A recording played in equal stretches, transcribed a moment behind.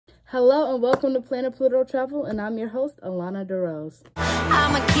Hello and welcome to Planet Pluto Travel, and I'm your host, Alana DeRose.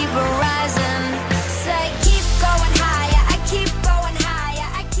 I'ma keep it rising. Say keep going higher. I keep going higher.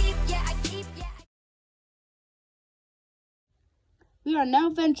 I keep. We are now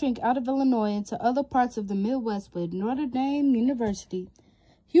venturing out of Illinois into other parts of the Midwest with Notre Dame University.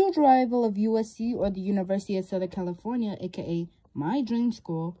 Huge rival of USC, or the University of Southern California, aka my dream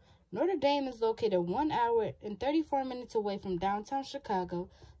school, Notre Dame is located 1 hour and 34 minutes away from downtown Chicago,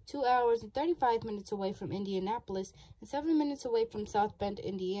 2 hours and 35 minutes away from Indianapolis, and 7 minutes away from South Bend,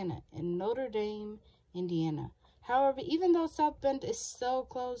 Indiana, and Notre Dame, Indiana. However, even though South Bend is so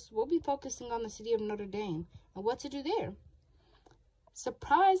close, we'll be focusing on the city of Notre Dame and what to do there.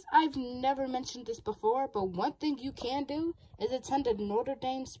 Surprise, I've never mentioned this before, but one thing you can do is attend a Notre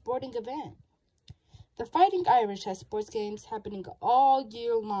Dame sporting event. The Fighting Irish has sports games happening all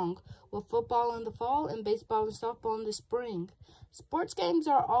year long, with football in the fall and baseball and softball in the spring. Sports games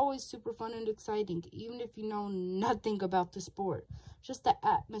are always super fun and exciting, even if you know nothing about the sport. Just the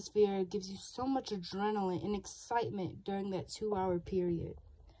atmosphere gives you so much adrenaline and excitement during that 2-hour period.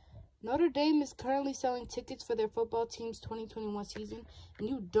 Notre Dame is currently selling tickets for their football team's 2021 season, and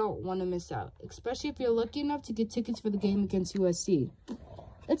you don't want to miss out, especially if you're lucky enough to get tickets for the game against USC.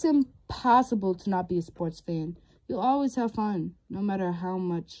 It's impossible to not be a sports fan. You'll always have fun, no matter how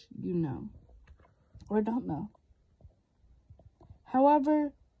much you know or don't know.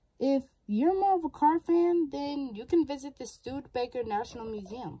 However, if you're more of a car fan, then you can visit the Studebaker National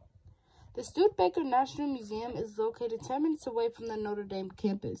Museum. The Studebaker National Museum is located 10 minutes away from the Notre Dame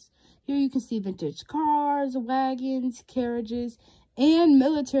campus. Here you can see vintage cars, wagons, carriages, and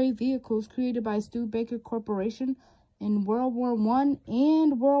military vehicles created by Studebaker Corporation in World War I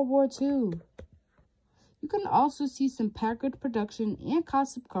and World War II. You can also see some Packard production and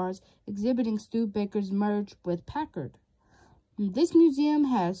concept cars exhibiting Studebaker's merge with Packard. This museum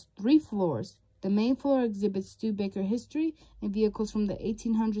has 3 floors. The main floor exhibits Studebaker history and vehicles from the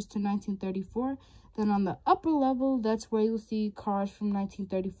 1800s to 1934. Then on the upper level, that's where you'll see cars from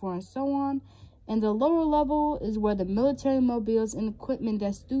 1934 and so on. And the lower level is where the military mobiles and equipment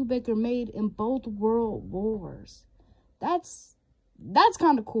that Studebaker made in both world wars. That's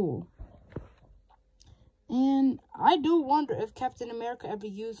kind of cool. And I do wonder if Captain America ever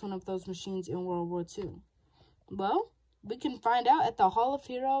used one of those machines in World War II. Well, we can find out at the Hall of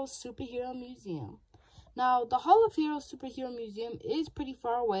Heroes Superhero Museum. Now, the Hall of Heroes Superhero Museum is pretty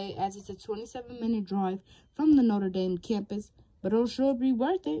far away, as it's a 27-minute drive from the Notre Dame campus, but it'll sure be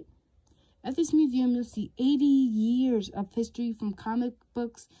worth it. At this museum, you'll see 80 years of history, from comic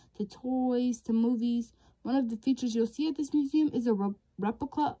books to toys to movies. One of the features you'll see at this museum is a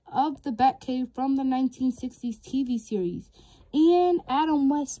replica of the Batcave from the 1960s TV series and Adam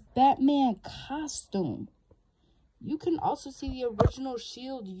West's Batman costume. You can also see the original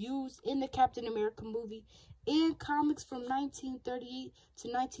shield used in the Captain America movie and comics from 1938 to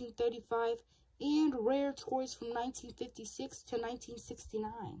 1935 and rare toys from 1956 to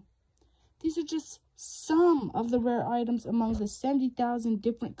 1969. These are just some of the rare items among the 70,000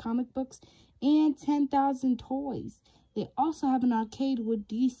 different comic books and 10,000 toys. They also have an arcade with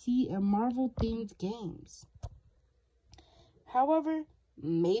DC and Marvel themed games. However,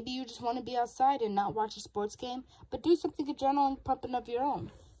 maybe you just want to be outside and not watch a sports game, but do something adrenaline pumping of your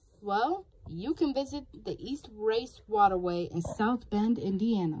own. Well, you can visit the East Race Waterway in South Bend,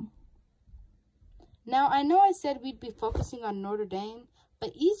 Indiana. Now, I know I said we'd be focusing on Notre Dame,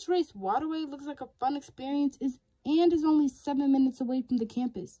 but East Race Waterway looks like a fun experience and is only 7 minutes away from the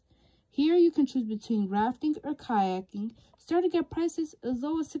campus. Here you can choose between rafting or kayaking, starting at prices as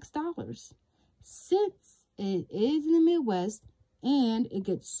low as $6. Since it is in the Midwest, and it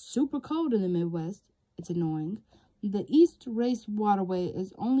gets super cold in the Midwest, it's annoying, the East Race Waterway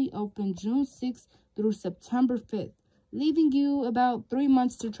is only open June 6th through September 5th, leaving you about 3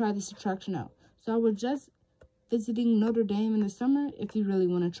 months to try this attraction out. So I would just visiting Notre Dame in the summer if you really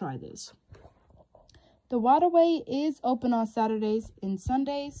want to try this. The waterway is open on Saturdays and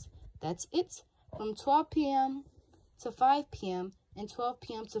Sundays. That's it, from 12 p.m. to 5 p.m. and 12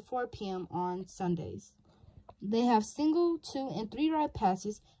 p.m. to 4 p.m. on Sundays. They have single, 2, and 3 ride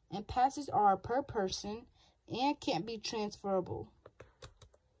passes, and passes are per person and can't be transferable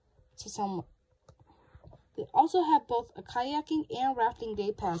to someone. They also have both a kayaking and rafting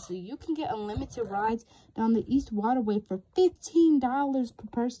day pass, so you can get unlimited rides down the East Waterway for $15 per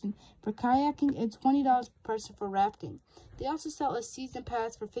person for kayaking and $20 per person for rafting. They also sell a season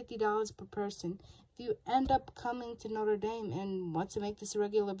pass for $50 per person if you end up coming to Notre Dame and want to make this a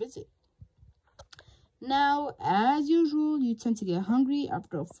regular visit. Now, as usual, you tend to get hungry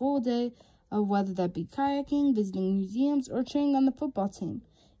after a full day of whether that be kayaking, visiting museums, or cheering on the football team.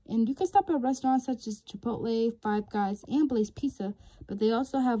 And you can stop at restaurants such as Chipotle, Five Guys, and Blaze Pizza, but they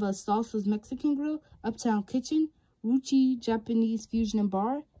also have a Salsa's Mexican Grill, Uptown Kitchen, Ruchi Japanese Fusion and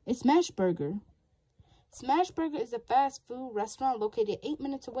Bar, and Smash Burger. Smash Burger is a fast food restaurant located 8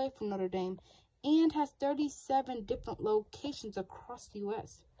 minutes away from Notre Dame and has 37 different locations across the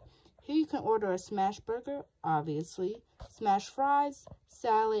U.S. Here you can order a smash burger, obviously, smash fries,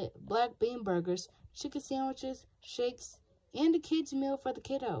 salad, black bean burgers, chicken sandwiches, shakes, and a kids meal for the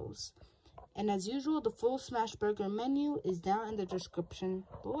kiddos. And as usual, the full smash burger menu is down in the description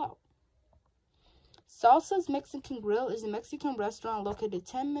below. Salsa's Mexican Grill is a Mexican restaurant located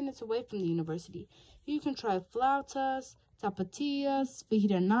 10 minutes away from the university. Here you can try flautas, tapatillas,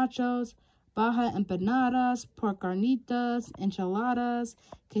 fajita nachos, baja empanadas, pork carnitas, enchiladas,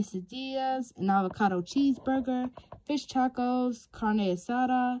 quesadillas, an avocado cheeseburger, fish tacos, carne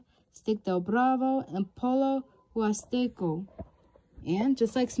asada, steak del bravo, and pollo huasteco. And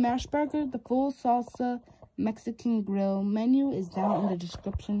just like Smash Burger, the full Salsa Mexican Grill menu is down in the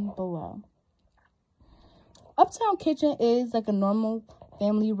description below. Uptown Kitchen is like a normal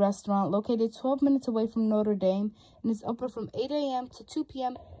family restaurant located 12 minutes away from Notre Dame, and is open from 8 a.m. to 2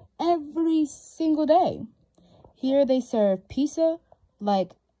 p.m. every single day. Here they serve pizza,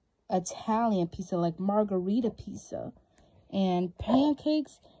 like Italian pizza, like margarita pizza, and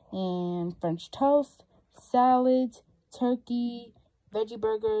pancakes, and French toast, salads, turkey, veggie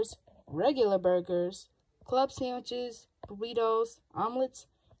burgers, regular burgers, club sandwiches, burritos, omelets,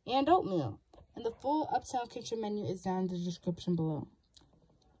 and oatmeal. And the full Uptown Kitchen menu is down in the description below.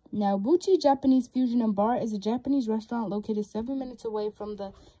 Now, Ruchi Japanese Fusion and Bar is a Japanese restaurant located 7 minutes away from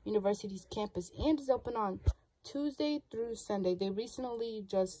the university's campus and is open on Tuesday through Sunday. They recently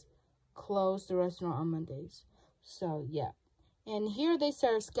just closed the restaurant on Mondays. So, yeah. And here they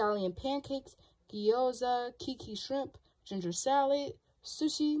serve scallion pancakes, gyoza, kiki shrimp, ginger salad,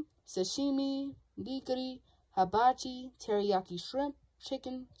 sushi, sashimi, nigiri, hibachi, teriyaki shrimp,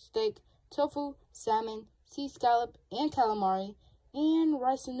 chicken, steak, tofu, salmon, sea scallop, and calamari, and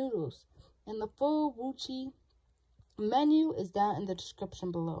rice and noodles. And the full Ruchi menu is down in the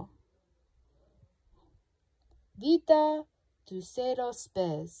description below. Vita Dulcero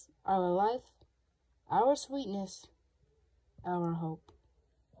Spes, our life, our sweetness, our hope.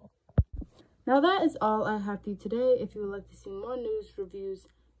 Now that is all I have for you today. If you would like to see more news, reviews,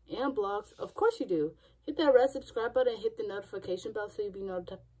 and blogs, of course you do. Hit that red subscribe button and hit the notification bell so you'll be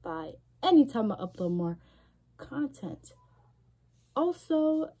notified anytime I upload more content.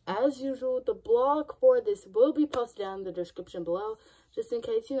 Also, as usual, the blog for this will be posted down in the description below, just in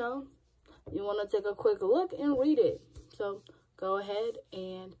case, you want to take a quick look and read it. So, go ahead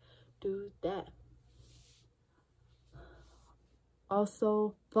and do that.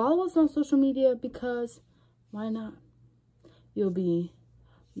 Also, follow us on social media because why not? You'll be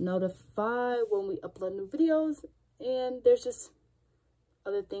notified when we upload new videos, and there's just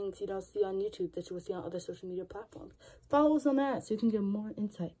other things you don't see on YouTube that you will see on other social media platforms. Follow us on that so you can get more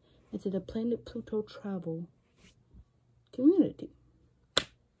insight into the Planet Pluto travel community.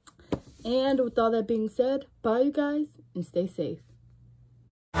 And with all that being said, bye you guys and stay safe.